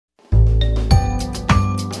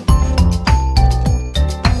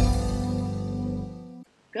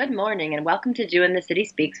Good morning and welcome to Jew in the City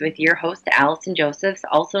Speaks with your host, Allison Josephs,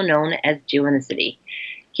 also known as Jew in the City.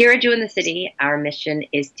 Here at Jew in the City, our mission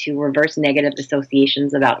is to reverse negative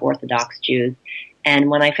associations about Orthodox Jews. And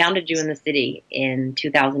when I founded Jew in the City in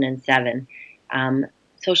 2007,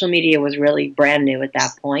 social media was really brand new at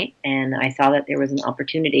that point, and I saw that there was an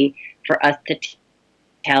opportunity for us to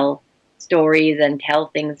tell stories and tell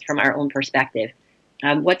things from our own perspective.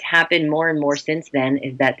 What's happened more and more since then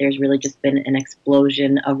is that there's really just been an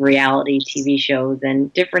explosion of reality TV shows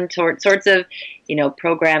and different sorts of,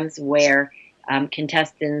 programs where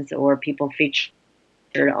contestants or people featured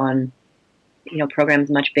on, programs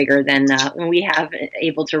much bigger than when we have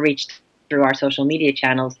able to reach through our social media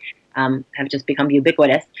channels have just become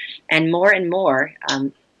ubiquitous. And more,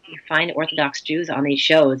 you find Orthodox Jews on these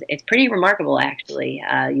shows. It's pretty remarkable, actually.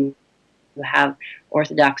 You have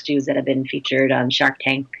Orthodox Jews that have been featured on Shark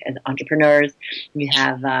Tank as entrepreneurs. You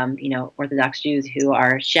have, Orthodox Jews who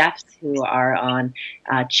are chefs, who are on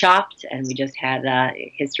Chopped, and we just had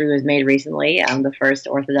history was made recently. The first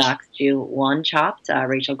Orthodox Jew won Chopped,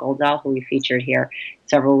 Rachel Goldahl, who we featured here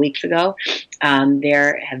several weeks ago.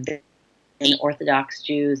 There have been Orthodox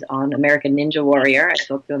Jews on American Ninja Warrior. I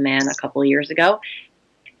spoke to a man a couple of years ago.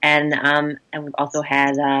 And we've also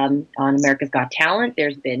had on America's Got Talent,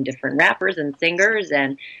 there's been different rappers and singers,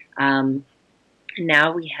 and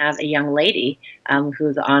now we have a young lady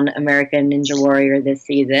who's on American Ninja Warrior this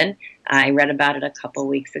season. I read about it a couple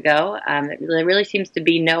weeks ago. It really seems to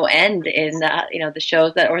be no end in the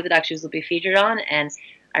shows that Orthodox Jews will be featured on, and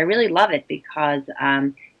I really love it because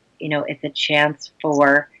it's a chance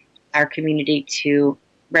for our community to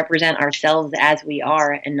represent ourselves as we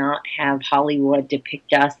are and not have Hollywood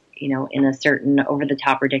depict us, in a certain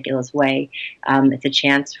over-the-top ridiculous way. It's a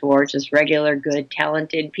chance for just regular, good,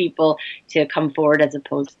 talented people to come forward as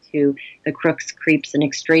opposed to the crooks, creeps, and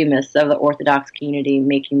extremists of the Orthodox community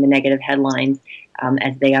making the negative headlines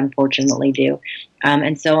as they unfortunately do.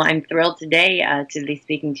 And so I'm thrilled today to be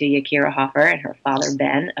speaking to Yakira Hoffer and her father,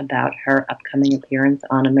 Ben, about her upcoming appearance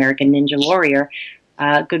on American Ninja Warrior.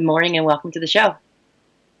 Good morning and welcome to the show.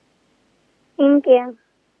 Thank you.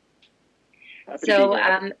 So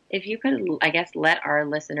if you could, let our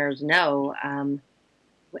listeners know,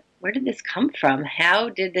 where did this come from? How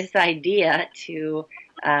did this idea to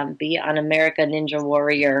be on America Ninja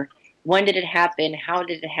Warrior, when did it happen? How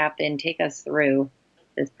did it happen? Take us through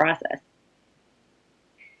this process.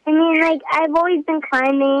 I mean, I've always been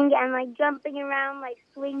climbing and, jumping around,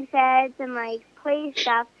 swing sets and, play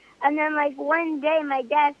stuff. And then, one day my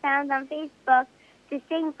dad found on Facebook to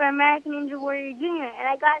sing for American Ninja Warrior Junior, and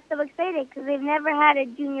I got so excited because they've never had a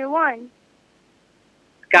Junior one.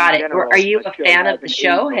 Got it. Are you a fan of the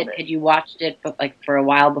show? Had you watched it for a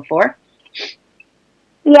while before?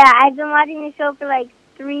 Yeah, I've been watching the show for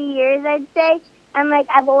 3 years, I'd say, and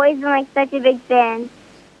I've always been such a big fan.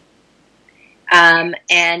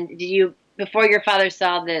 And did you, before your father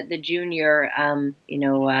saw the junior,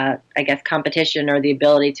 competition or the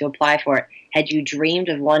ability to apply for it, had you dreamed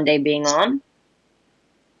of one day being on?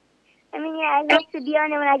 I mean, yeah, I hoped to be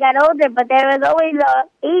on it when I got older, but there was always an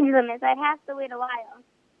age limit, so I'd have to wait a while.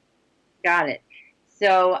 Got it.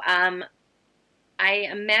 So I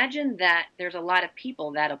imagine that there's a lot of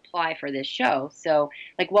people that apply for this show. So,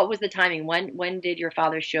 what was the timing? When did your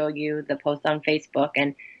father show you the post on Facebook,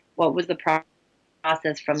 and what was the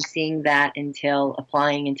process from seeing that until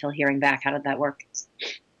applying, until hearing back? How did that work?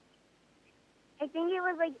 I think it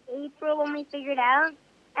was April when we figured out.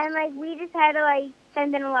 And, we just had to,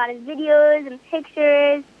 send in a lot of videos and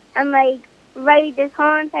pictures and, write this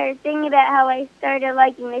whole entire thing about how I started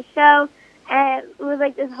liking the show. And it was,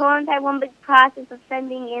 this whole entire one big process of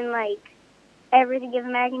sending in, everything of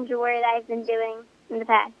American Ninja Warrior that I've been doing in the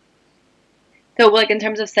past. So, in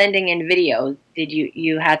terms of sending in videos, did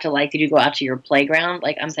you had to, did you go out to your playground,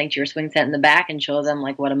 I'm saying, to your swing set in the back and show them,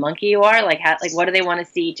 what a monkey you are? What do they want to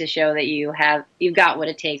see to show that you've got what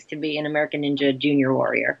it takes to be an American Ninja Junior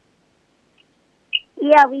Warrior?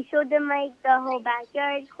 Yeah, we showed them, the whole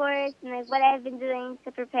backyard course and, what I've been doing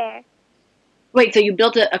to prepare. Wait, so you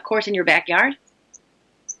built a course in your backyard?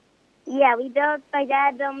 Yeah, my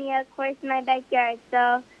dad built me a course in my backyard,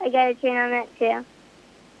 so I got to train on that, too.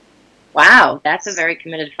 Wow, that's a very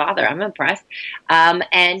committed father. I'm impressed.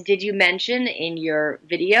 And did you mention in your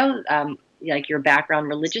video, your background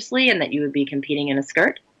religiously and that you would be competing in a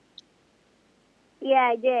skirt?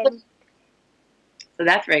 Yeah, I did. So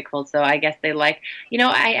that's very cool. So I guess they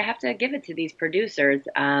I have to give it to these producers.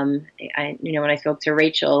 When I spoke to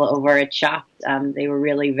Rachel over at Shop, they were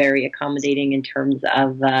really very accommodating in terms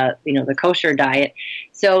of, the kosher diet.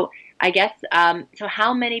 So I guess, so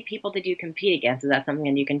how many people did you compete against? Is that something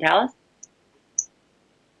that you can tell us?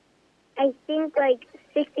 I think, like,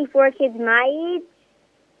 64 kids my age.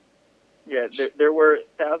 Yeah, there were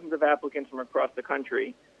thousands of applicants from across the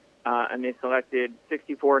country, and they selected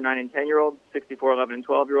 64 9 and 10-year-olds, 64 11 and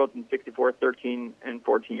 12-year-olds, and 64 13 and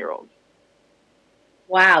 14-year-olds.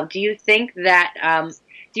 Wow. Do you think that,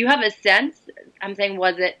 do you have a sense, I'm saying,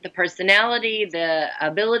 was it the personality, the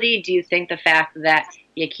ability? Do you think the fact that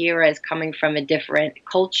Yakira is coming from a different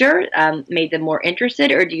culture made them more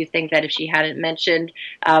interested? Or do you think that if she hadn't mentioned,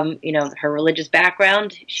 her religious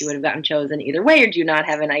background, she would have gotten chosen either way? Or do you not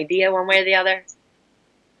have an idea one way or the other?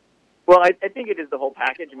 Well, I think it is the whole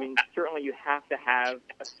package. I mean, certainly you have to have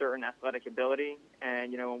a certain athletic ability.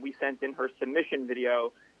 And, when we sent in her submission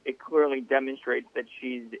video, it clearly demonstrates that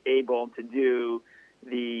she's able to do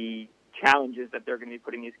the challenges that they're going to be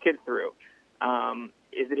putting these kids through.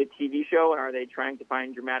 Is it a TV show, and are they trying to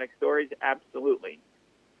find dramatic stories? Absolutely.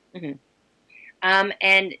 Mm-hmm.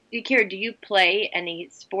 And Yakira, do you play any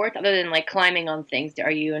sports other than like climbing on things?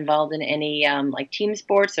 Are you involved in any like team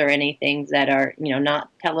sports or any things that are not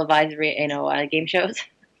televised, game shows?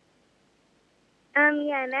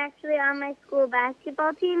 Yeah, I'm actually on my school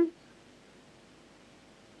basketball team.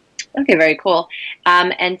 Okay, very cool.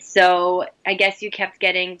 And so I guess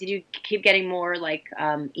did you keep getting more like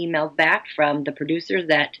emails back from the producers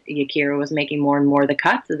that Yakira was making more and more of the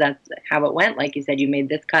cuts? Is that how it went? Like you said, you made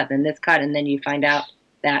this cut, then this cut, and then you find out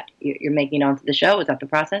that you're making it onto the show. Is that the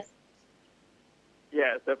process?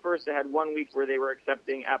 Yeah, so first I had 1 week where they were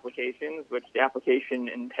accepting applications, which the application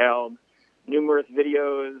entailed numerous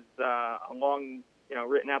videos, a long,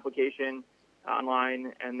 written application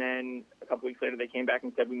online, and then a couple weeks later they came back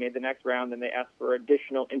and said we made the next round, and they asked for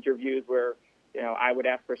additional interviews where I would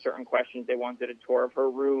ask her certain questions. They wanted a tour of her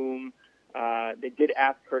room. They did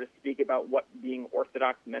ask her to speak about what being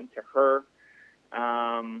Orthodox meant to her,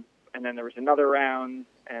 and then there was another round,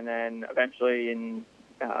 and then eventually in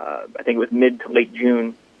I think it was mid to late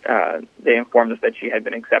June they informed us that she had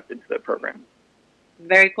been accepted to the program.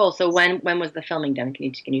 Very cool. So when was the filming done?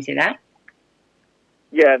 Can you say that?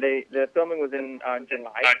 Yeah, the filming was in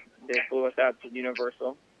July. They flew us out to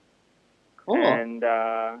Universal. Cool. And,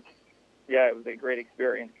 it was a great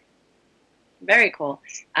experience. Very cool.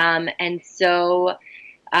 And so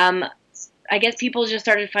I guess people just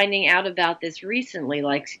started finding out about this recently,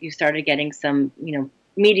 like you started getting some,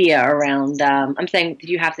 media around. I'm saying, did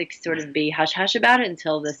you have to sort of be hush-hush about it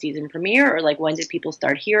until the season premiere? Or, like, when did people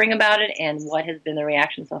start hearing about it? And what has been the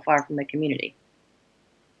reaction so far from the community?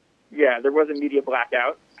 Yeah, there was a media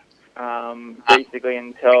blackout, basically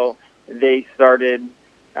until they started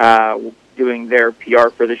doing their PR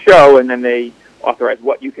for the show, and then they authorized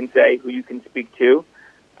what you can say, who you can speak to.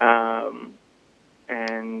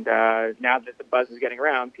 And now that the buzz is getting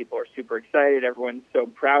around, people are super excited. Everyone's so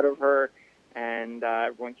proud of her, and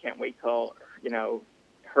everyone can't wait till,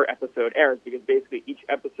 her episode airs, because basically each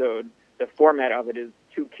episode, the format of it is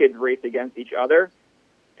two kids race against each other.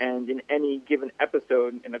 And in any given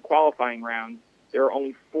episode in the qualifying round, there are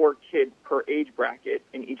only 4 kids per age bracket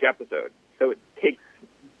in each episode. So it takes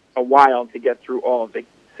a while to get through all of the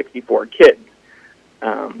 64 kids.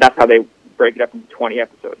 That's how they break it up into 20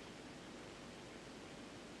 episodes.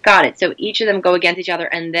 Got it. So each of them go against each other,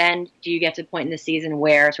 and then do you get to a point in the season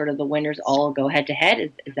where sort of the winners all go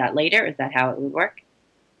head-to-head? Is that later? Is that how it would work?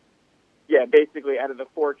 Yeah, basically, out of the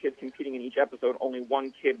 4 kids competing in each episode, only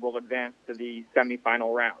 1 kid will advance to the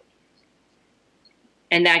semifinal round.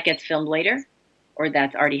 And that gets filmed later? Or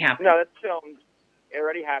that's already happened? No, that's filmed. It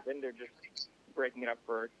already happened. They're just breaking it up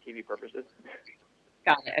for TV purposes.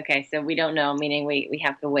 Got it. Okay, so we don't know, meaning we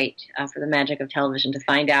have to wait for the magic of television to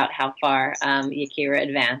find out how far Yakira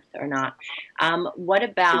advanced or not. What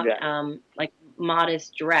about, exactly.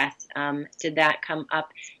 modest dress? Did that come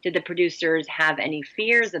up? Did the producers have any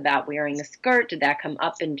fears about wearing a skirt? Did that come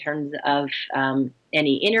up in terms of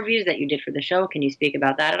any interviews that you did for the show? Can you speak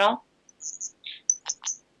about that at all?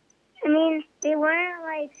 I mean, they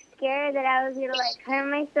weren't, scared that I was going to, hurt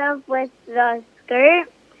myself with the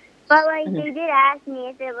skirt. But, they did ask me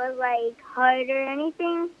if it was, hard or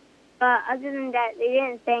anything. But other than that, they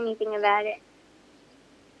didn't say anything about it.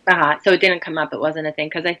 So it didn't come up. It wasn't a thing.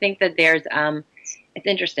 Because I think that there's, it's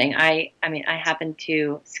interesting. I happen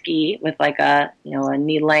to ski with a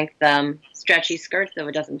knee-length stretchy skirt so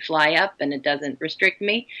it doesn't fly up and it doesn't restrict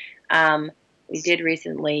me. We did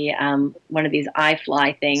recently one of these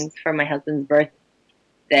iFly things for my husband's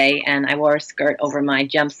birthday, and I wore a skirt over my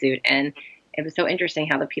jumpsuit, and it was so interesting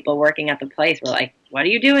how the people working at the place were like, "What are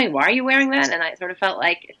you doing? Why are you wearing that?" And I sort of felt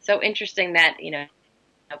like it's so interesting that,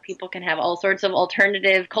 people can have all sorts of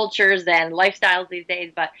alternative cultures and lifestyles these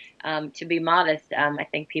days, but to be modest, I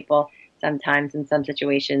think people sometimes in some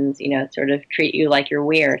situations, sort of treat you like you're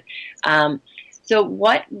weird. So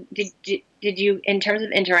what did you, in terms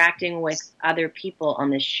of interacting with other people on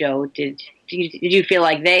this show, did you feel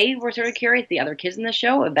like they were sort of curious, the other kids in the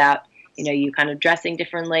show, about, you kind of dressing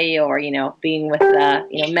differently, or, being with,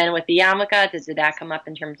 men with the yarmulke? Did that come up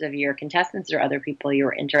in terms of your contestants or other people you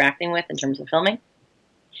were interacting with in terms of filming?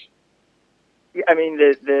 Yeah, I mean,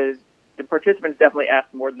 the participants definitely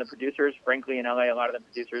asked more than the producers. Frankly, in LA, a lot of the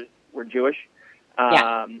producers were Jewish.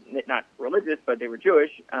 Not religious, but they were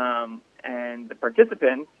Jewish. And the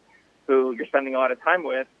participants, who you're spending a lot of time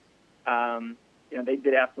with, they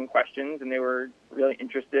did ask some questions, and they were really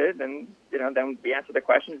interested. And, then we answered the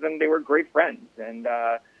questions, and they were great friends. And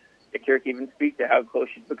Yakira can even speak to how close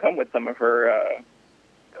she's become with some of her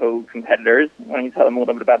co-competitors. Why don't you tell them a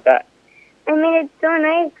little bit about that? I mean, it's so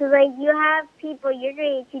nice because, you have people your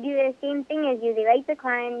age who do the same thing as you. They like to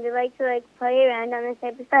climb. They like to, play around on this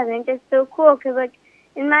type of stuff. And it's just so cool because,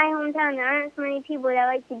 in my hometown, there aren't so many people that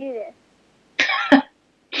like to do this.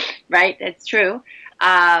 Right, it's true.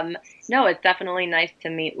 No, it's definitely nice to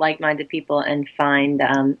meet like-minded people and find,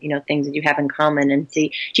 things that you have in common and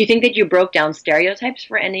see. Do you think that you broke down stereotypes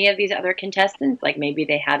for any of these other contestants? Like maybe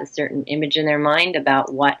they had a certain image in their mind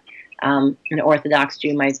about what an Orthodox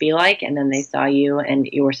Jew might be like, and then they saw you and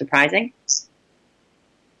you were surprising?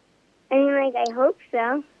 I mean, I hope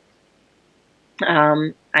so.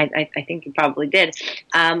 I think you probably did.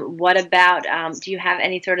 What about, do you have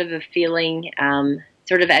any sort of a feeling,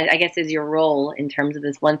 I guess, is your role in terms of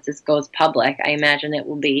this, once this goes public? I imagine it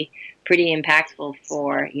will be pretty impactful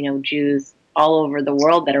for, Jews all over the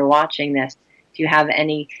world that are watching this. Do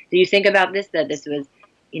you think about this, that this was,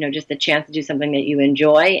 just a chance to do something that you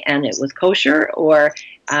enjoy and it was kosher, or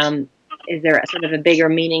is there sort of a bigger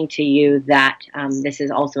meaning to you that this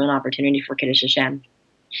is also an opportunity for Kiddush Hashem?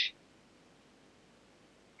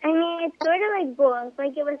 I mean, it's sort of both.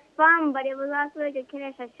 It was fun, but it was also a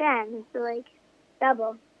Kiddush Hashem, so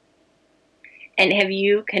double. And have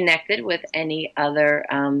you connected with any other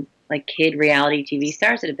kid reality TV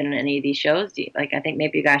stars that have been on any of these shows? I think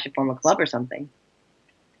maybe you guys should form a club or something.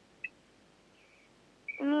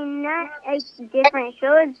 I mean, not different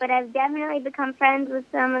shows, but I've definitely become friends with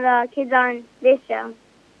some of the kids on this show.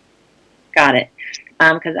 Got it.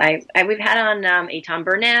 Because we've had on Eitan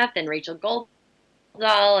Burnett and Rachel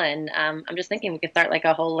Goldall, and I'm just thinking we could start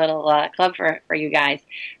a whole little club for you guys.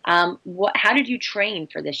 How did you train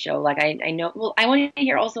for this show? I know. Well, I want to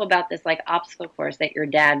hear also about this obstacle course that your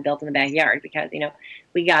dad built in the backyard, because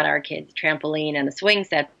we got our kids a trampoline and a swing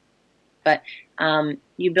set, but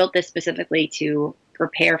you built this specifically to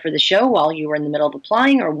prepare for the show while you were in the middle of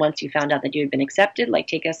applying, or once you found out that you had been accepted?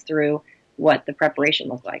 Take us through what the preparation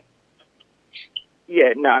looked like.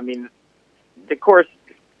 Yeah, no, I mean, the course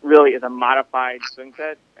really is a modified swing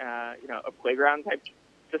set, a playground type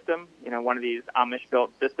system, one of these Amish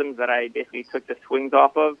built systems that I basically took the swings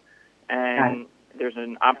off of. And there's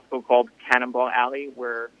an obstacle called Cannonball Alley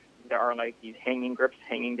where there are these hanging grips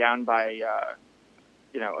hanging down by,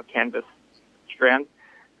 a canvas strand.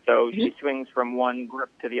 So she swings from one grip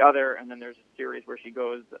to the other, and then there's a series where she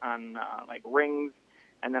goes on rings.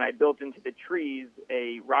 And then I built into the trees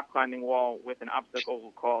a rock climbing wall with an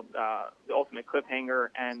obstacle called the Ultimate Cliffhanger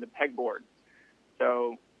and the pegboard.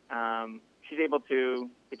 So she's able to,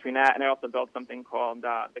 between that, and I also built something called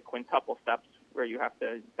the quintuple steps, where you have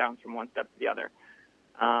to bounce from one step to the other.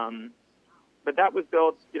 But that was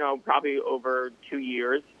built, probably over 2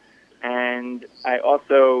 years. And I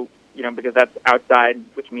also, because that's outside,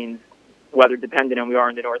 which means weather dependent, and we are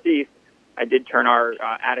in the Northeast, I did turn our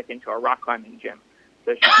attic into a rock climbing gym.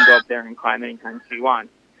 So she can go up there and climb anytime she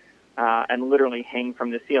wants, and literally hang from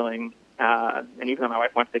the ceiling. And even though my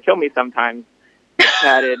wife wants to kill me sometimes, it's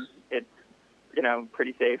padded, it's,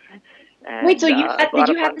 pretty safe. And, wait, so did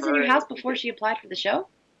you have this in your house before she applied for the show?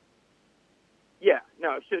 Yeah,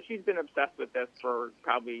 no, she's been obsessed with this for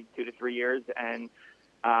probably 2 to 3 years, and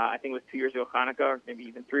I think it was 2 years ago Hanukkah, or maybe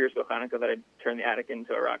even 3 years ago Hanukkah, that I turned the attic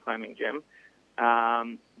into a rock climbing gym.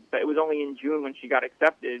 But it was only in June when she got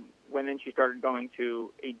accepted, when then she started going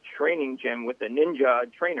to a training gym with a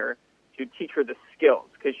ninja trainer to teach her the skills,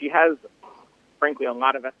 because she has, frankly, a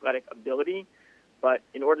lot of athletic ability, but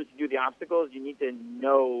in order to do the obstacles, you need to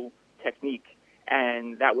know technique,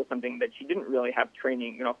 and that was something that she didn't really have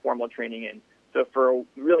training, formal training in. So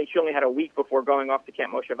she only had a week before going off to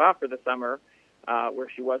Camp Mosheva for the summer, where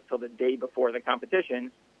she was till the day before the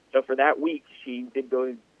competition. So for that week, she did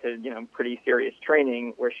go to, pretty serious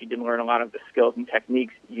training where she did learn a lot of the skills and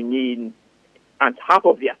techniques you need on top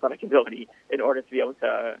of the athletic ability in order to be able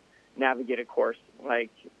to navigate a course like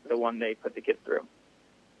the one they put the kids through.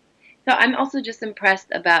 So I'm also just impressed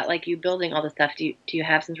about like you building all the stuff. Do you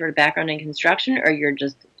have some sort of background in construction, or you're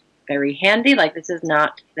just very handy? Like this is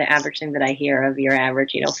not the average thing that I hear of your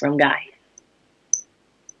average, from guy.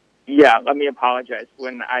 Yeah, let me apologize.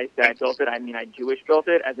 When I say I built it, I mean I Jewish built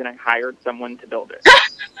it, as in I hired someone to build it.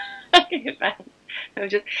 Okay, fine. It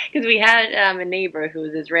was just because we had a neighbor who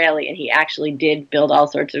was Israeli, and he actually did build all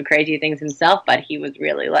sorts of crazy things himself, but he was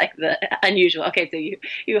really like the unusual. Okay, so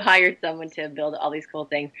you hired someone to build all these cool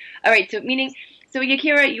things. All right, so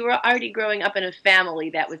Yakira, you were already growing up in a family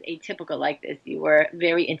that was atypical like this. You were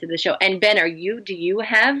very into the show. And Ben, do you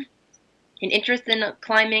have an interest in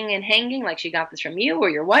climbing and hanging? Like she got this from you or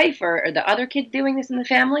your wife or the other kids doing this in the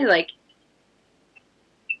family? Like,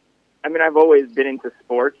 I mean, I've always been into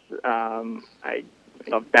sports. I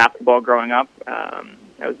loved basketball growing up.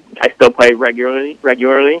 I still play regularly. But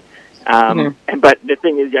the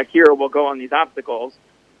thing is, Yakira will go on these obstacles,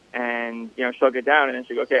 and she'll get down, and then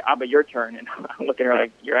she'll go, "Okay, Abba, your turn." And I'm looking at her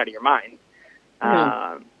like, "You're out of your mind."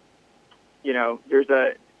 There's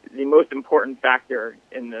the most important factor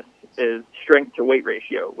in this is strength to weight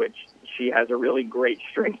ratio, which she has a really great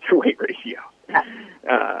strength to weight ratio.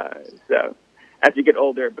 So as you get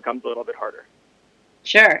older, it becomes a little bit harder.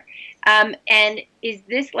 Sure. And is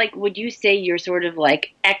this like, would you say you're sort of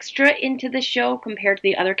like extra into the show compared to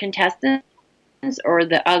the other contestants, or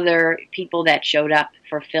the other people that showed up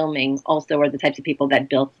for filming also are the types of people that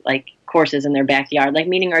built like courses in their backyard? Like,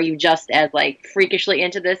 meaning, are you just as like freakishly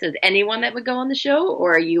into this as anyone that would go on the show,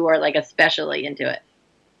 or you are like especially into it?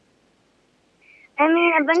 I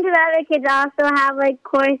mean, a bunch of other kids also have like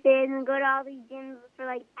courses and go to all these gyms for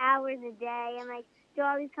like hours a day and like do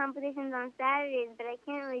all these competitions on Saturdays, but I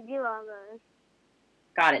can't really do all those.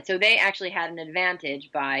 Got it. So they actually had an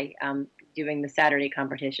advantage by doing the Saturday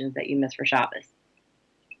competitions that you missed for Shabbos.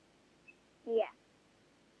 Yeah.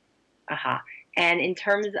 Aha. And in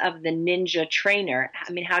terms of the ninja trainer,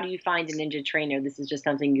 I mean, how do you find a ninja trainer? This is just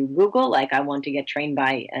something you Google, like I want to get trained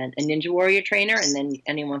by a ninja warrior trainer, and then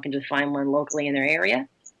anyone can just find one locally in their area?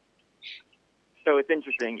 So it's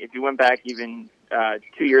interesting. If you went back even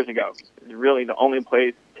 2 years ago, really the only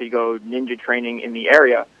place to go ninja training in the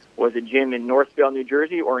area was a gym in Northvale, New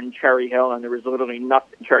Jersey, or in Cherry Hill, and there was literally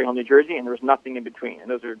nothing, Cherry Hill, New Jersey, and there was nothing in between, and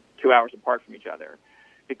those are 2 hours apart from each other.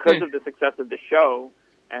 Because of the success of the show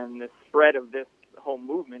and the spread of this whole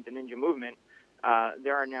movement, the ninja movement,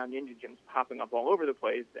 there are now ninja gyms popping up all over the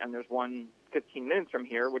place, and there's one 15 minutes from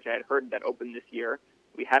here, which I had heard that opened this year.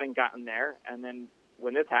 We hadn't gotten there, and then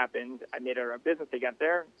when this happened, I made it our business to get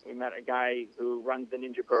there. We met a guy who runs the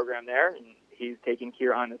ninja program there, and he's taking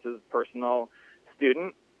Kira on as his personal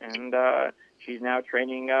student, and she's now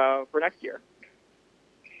training for next year.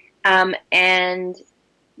 And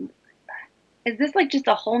is this like just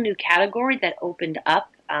a whole new category that opened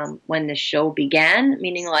up when the show began?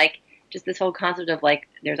 Meaning like just this whole concept of like,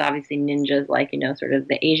 there's obviously ninjas, like, sort of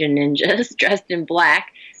the Asian ninjas dressed in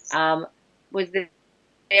black. Was there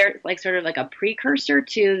like sort of like a precursor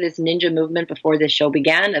to this ninja movement before this show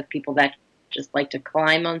began of people that just like to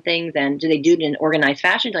climb on things? And do they do it in organized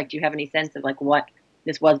fashion? Like, do you have any sense of like what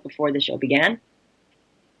this was before the show began?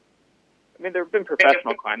 I mean, there have been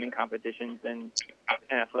professional climbing competitions and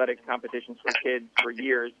athletics competitions for kids for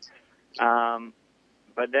years.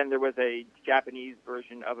 But then there was a Japanese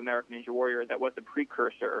version of American Ninja Warrior that was the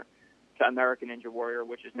precursor to American Ninja Warrior,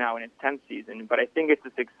 which is now in its 10th season. But I think it's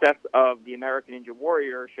the success of the American Ninja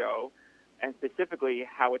Warrior show, and specifically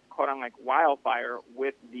how it's caught on like wildfire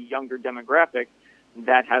with the younger demographic,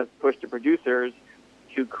 that has pushed the producers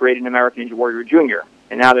to create an American Ninja Warrior Junior.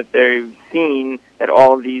 And now that they've seen that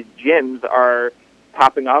all of these gyms are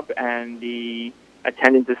popping up and the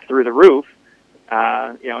attendance is through the roof,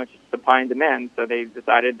 it's just supply and demand. So they've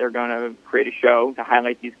decided they're going to create a show to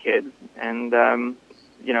highlight these kids. And,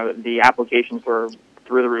 the applications were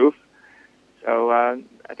through the roof. So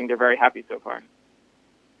I think they're very happy so far.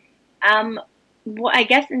 Well, I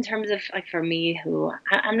guess in terms of like for me, who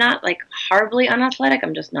I'm not like horribly unathletic,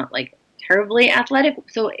 I'm just not like terribly athletic.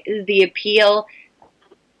 So is the appeal,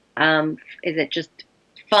 is it just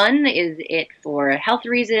fun? Is it for health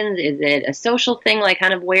reasons? Is it a social thing? Like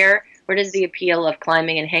kind of where does the appeal of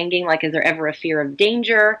climbing and hanging? Like, is there ever a fear of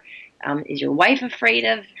danger? Is your wife afraid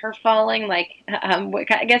of her falling? Like,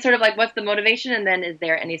 I guess sort of like what's the motivation? And then is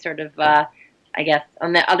there any sort of, I guess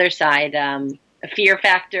on the other side, a fear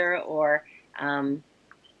factor or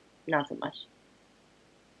not so much?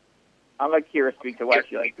 I'll let Kira speak to why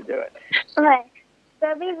she likes to do it. Okay.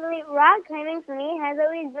 So basically, rock climbing for me has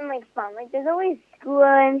always been like fun. Like there's always school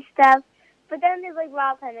and stuff, but then there's like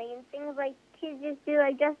rock climbing and things like kids just do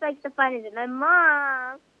like just like the fun is it. My mom,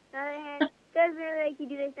 on the other hand, doesn't really like to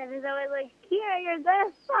do this stuff. It's always like, Kira, you're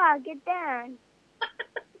gonna fall. Get down.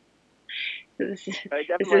 I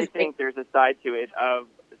definitely think there's a side to it of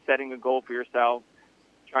setting a goal for yourself,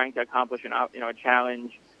 trying to accomplish a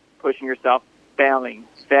challenge, pushing yourself, failing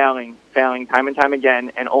time and time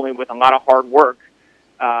again, and only with a lot of hard work,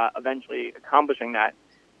 eventually accomplishing that.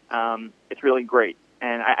 It's really great.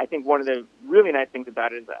 And I think one of the really nice things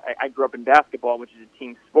about it is I grew up in basketball, which is a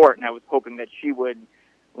team sport, and I was hoping that she would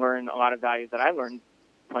learn a lot of values that I learned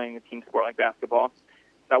playing a team sport like basketball.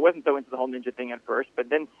 So I wasn't so into the whole ninja thing at first, but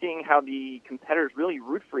then seeing how the competitors really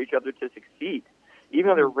root for each other to succeed, even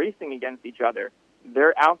though they're racing against each other,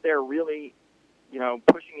 they're out there really,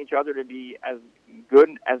 pushing each other to be as good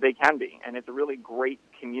as they can be. And it's a really great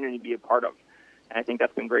community to be a part of. And I think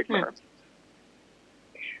that's been great for her.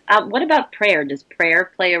 What about prayer? Does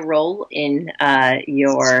prayer play a role in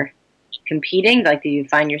your competing? Like, do you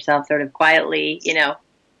find yourself sort of quietly,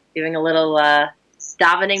 doing a little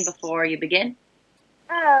davening before you begin?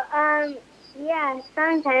 Oh, yeah,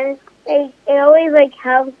 sometimes. It always,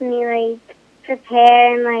 helps me,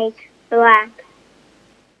 prepare and, relax.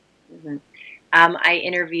 Mm-hmm. I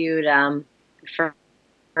interviewed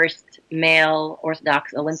first male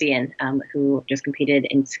Orthodox Olympian who just competed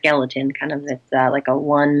in skeleton, kind of it's like a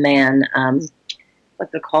one-man,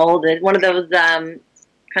 what's it called? One of those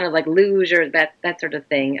kind of like luge or that sort of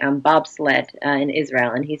thing, bobsled in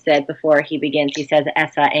Israel. And he said before he begins, he says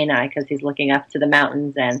Esa Enai because he's looking up to the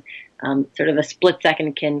mountains and sort of a split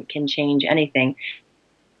second can change anything.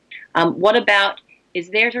 What about, is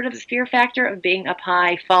there sort of a fear factor of being up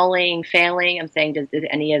high, falling, failing? I'm saying, does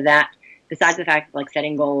any of that, besides the fact of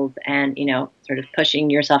setting goals and, sort of pushing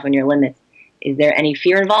yourself on your limits, is there any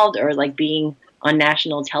fear involved or being on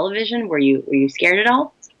national television? Were you scared at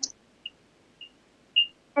all?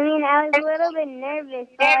 I mean, I was a little bit nervous,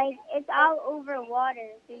 but it's all over water,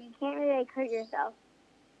 so you can't really hurt yourself.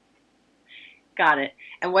 Got it.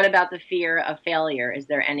 And what about the fear of failure? Is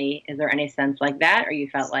there any sense like that, or you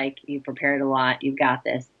felt like you prepared a lot, you've got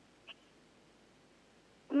this?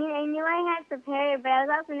 I mean, I knew I had prepared, but I was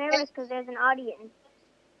also nervous because there's an audience.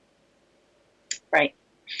 Right.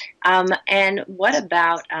 And what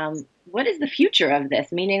about, what is the future of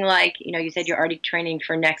this? Meaning, you said you're already training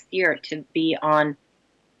for next year to be on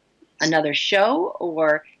another show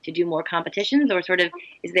or to do more competitions, or sort of,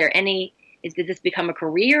 did this become a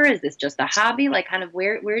career? Is this just a hobby?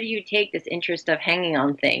 Where do you take this interest of hanging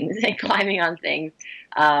on things and climbing on things,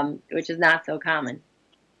 which is not so common?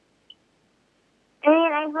 I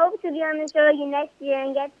mean, I hope to be on the show again next year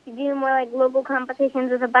and get to do more local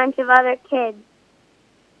competitions with a bunch of other kids.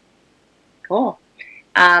 Cool.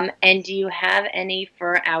 And do you have any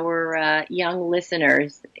for our young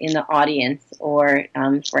listeners in the audience, or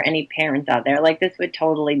for any parents out there? This would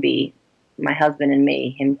totally be my husband and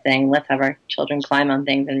me, him saying, let's have our children climb on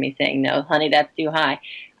things, and me saying, no, honey, that's too high.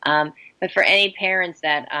 But for any parents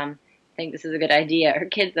that think this is a good idea, or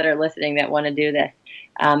kids that are listening that want to do this,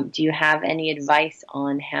 do you have any advice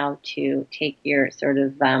on how to take your sort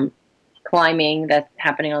of climbing that's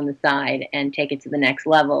happening on the side and take it to the next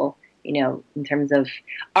level? In terms of,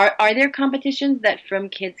 are there competitions that from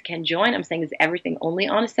kids can join? I'm saying, is everything only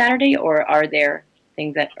on a Saturday, or are there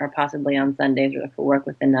things that are possibly on Sundays or for work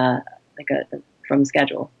within a from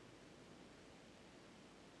schedule?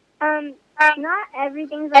 Not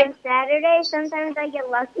everything's on Saturday. Sometimes I get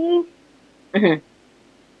lucky. Mm-hmm.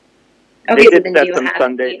 Okay, so then you have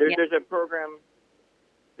Sunday. There's a program.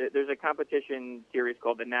 There's a competition series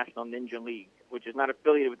called the National Ninja League, which is not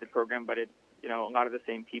affiliated with the program, but it's a lot of the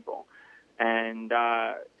same people. And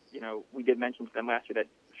we did mention to them last year that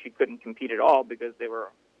she couldn't compete at all because they were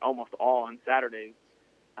almost all on Saturdays.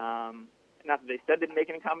 Not that they said they didn't make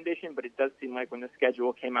any accommodation, but it does seem like when the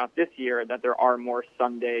schedule came out this year that there are more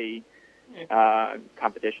Sunday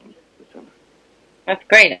competitions. So. That's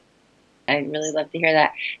great. I'd really love to hear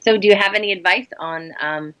that. So do you have any advice on,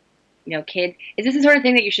 kids? Is this the sort of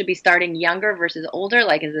thing that you should be starting younger versus older?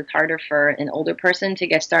 Is this harder for an older person to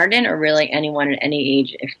get started in, or really anyone at any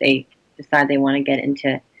age, if they decide they want to get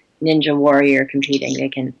into Ninja Warrior competing,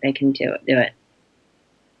 they can do it?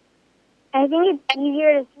 I think it's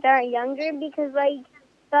easier to start younger because,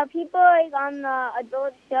 the people, on the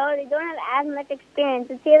adult show, they don't have as much experience.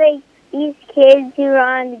 Let's say, these kids who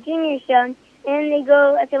are on the junior show, and they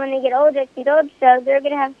go, so when they get older to the adult show, they're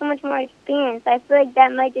going to have so much more experience. I feel like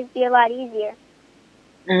that might just be a lot easier.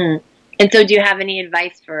 Mm-hmm. And so do you have any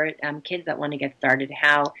advice for kids that want to get started?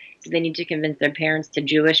 How do they need to convince their parents to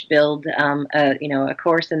Jewish build a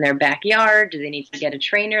course in their backyard? Do they need to get a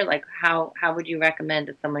trainer? How would you recommend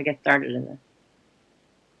that someone get started in this?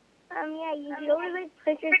 Yeah, you should always like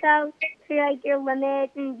push yourself to like your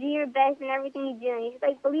limits and do your best in everything you do. And you should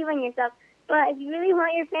like believe in yourself. But if you really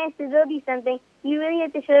want your fans to build you something, you really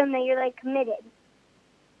have to show them that you're like committed.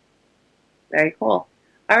 Very cool.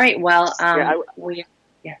 All right. Well, I do would you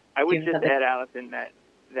have just something? add, Allison,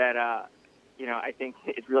 that I think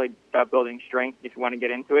it's really about building strength. If you want to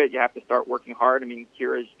get into it, you have to start working hard. I mean,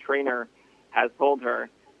 Kira's trainer has told her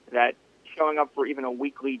that showing up for even a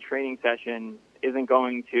weekly training session isn't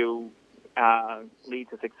going to lead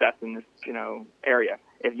to success in this, area.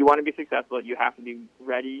 If you want to be successful, you have to be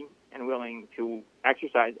ready and willing to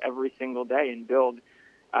exercise every single day and build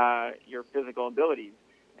your physical abilities.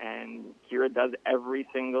 And Kira does every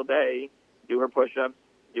single day, do her push-ups,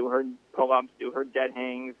 do her pull-ups, do her dead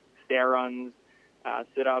hangs, stair runs,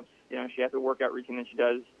 sit-ups. She has a workout routine that she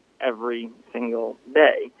does every single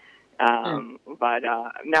day. But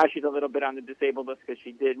now she's a little bit on the disabled list because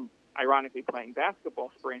she did, ironically, playing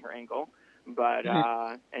basketball, sprain her ankle, but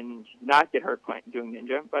and not get hurt doing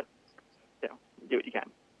ninja. But do what you can.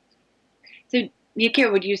 So,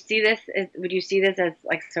 Yakira, would you see this as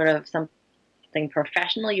like sort of something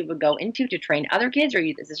professional you would go into to train other kids, or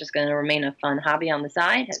is this just going to remain a fun hobby on the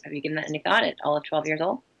side? Have you given that any thought at all of 12 years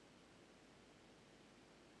old?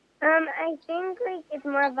 I think like it's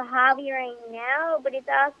more of a hobby right now, but it's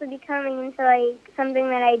also becoming into like something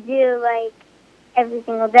that I do like every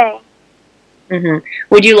single day. Mm-hmm.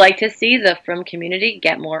 Would you like to see the Frum community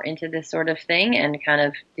get more into this sort of thing and kind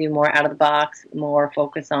of do more out of the box, more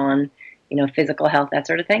focus on, physical health, that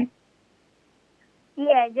sort of thing?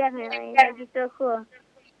 Yeah, definitely. That'd be so cool.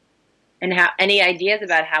 And any ideas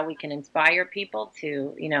about how we can inspire people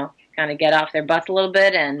to, kind of get off their butts a little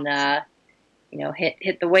bit and,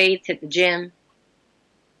 hit the weights, hit the gym?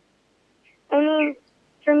 I mean,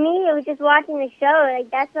 for me, it was just watching the show. Like,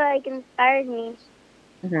 that's what, like, inspired me.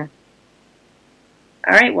 Mm-hmm.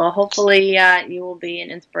 All right. Well, hopefully you will be an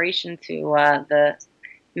inspiration to the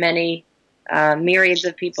many myriads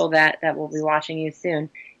of people that will be watching you soon.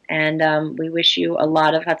 And we wish you a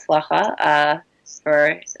lot of hatzlacha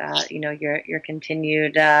for, your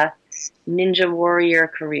continued ninja warrior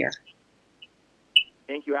career.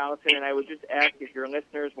 Thank you, Allison. And I would just ask if your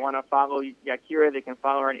listeners want to follow Yakira, they can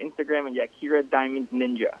follow her on Instagram at Yakira Diamond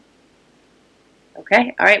Ninja.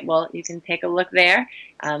 Okay. All right. Well, you can take a look there.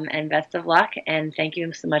 And best of luck. And thank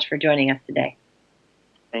you so much for joining us today.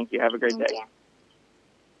 Thank you. Have a great day.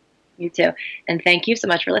 You too. And thank you so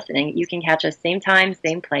much for listening. You can catch us same time,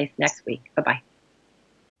 same place next week. Bye-bye.